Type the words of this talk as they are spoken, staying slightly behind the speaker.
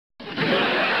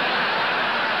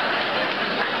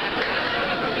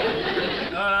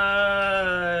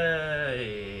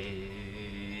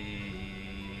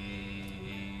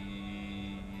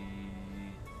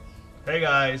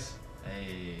guys.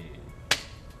 Hey.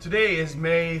 Today is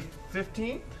May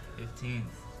 15th? 15th.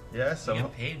 Yes, You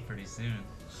get paid pretty soon.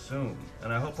 Soon.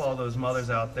 And I hope all those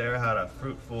mothers out there had a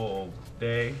fruitful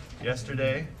day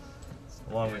yesterday,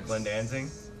 along with Glenn Danzig.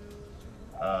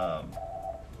 Hold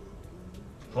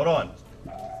on.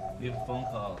 We have a phone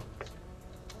call.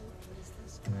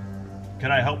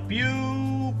 Can I help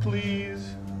you,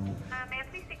 please? May I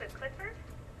please speak with Clifford?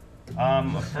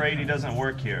 I'm afraid he doesn't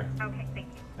work here. Okay, thank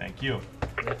you. Thank you.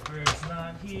 Clifford's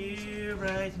not here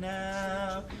right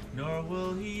now, nor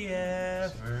will he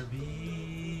ever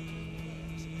be.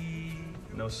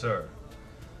 No, sir.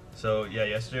 So, yeah,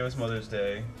 yesterday was Mother's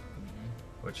Day,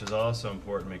 which is also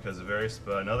important because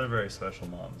another very special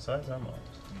mom, besides our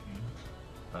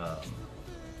mom,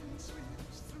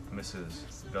 Mrs.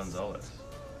 Gonzalez,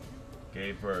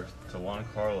 gave birth to Juan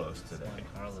Carlos today. Juan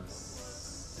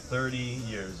Carlos. 30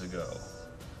 years ago.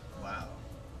 Wow.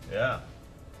 Yeah.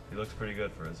 He looks pretty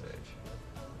good for his age.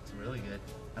 It's really good.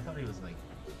 I thought he was like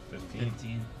 15.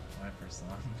 15 when I first saw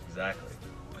him. Exactly.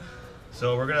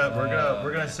 So we're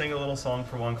gonna sing a little song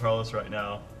for Juan Carlos right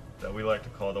now that we like to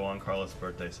call the Juan Carlos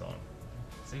birthday song.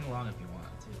 Sing along if you want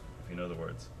to. If you know the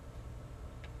words.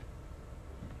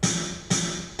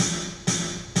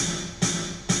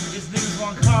 His name is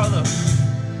Juan Carlos.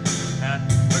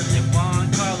 Happy birthday, Juan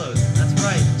Carlos. That's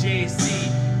right, JC.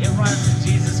 It rhymes with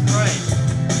Jesus Christ.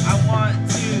 I want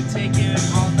to take him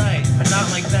all night, but not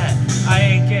like that. I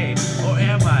ain't gay, or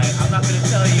am I? I'm not gonna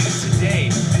tell you today.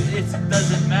 It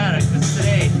doesn't matter, cause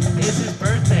today is his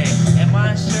birthday, and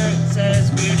my shirt says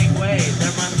Weirding Way.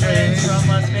 They're my friends from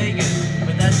Las Vegas,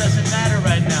 but that doesn't matter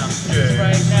right now. Cause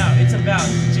right now it's about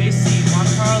JC, Juan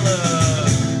Carlos.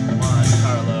 Juan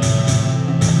Carlos.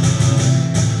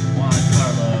 Juan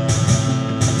Carlos.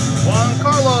 Juan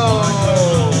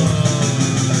Carlos!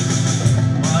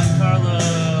 Juan Carlos.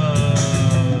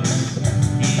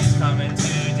 He's coming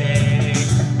today.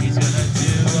 He's gonna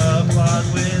do a vlog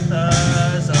with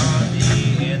us on the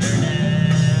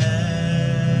internet.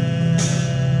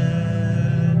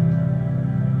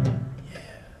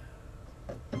 Yeah.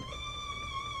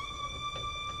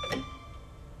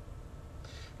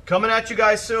 Coming at you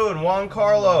guys soon, Juan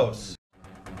Carlos.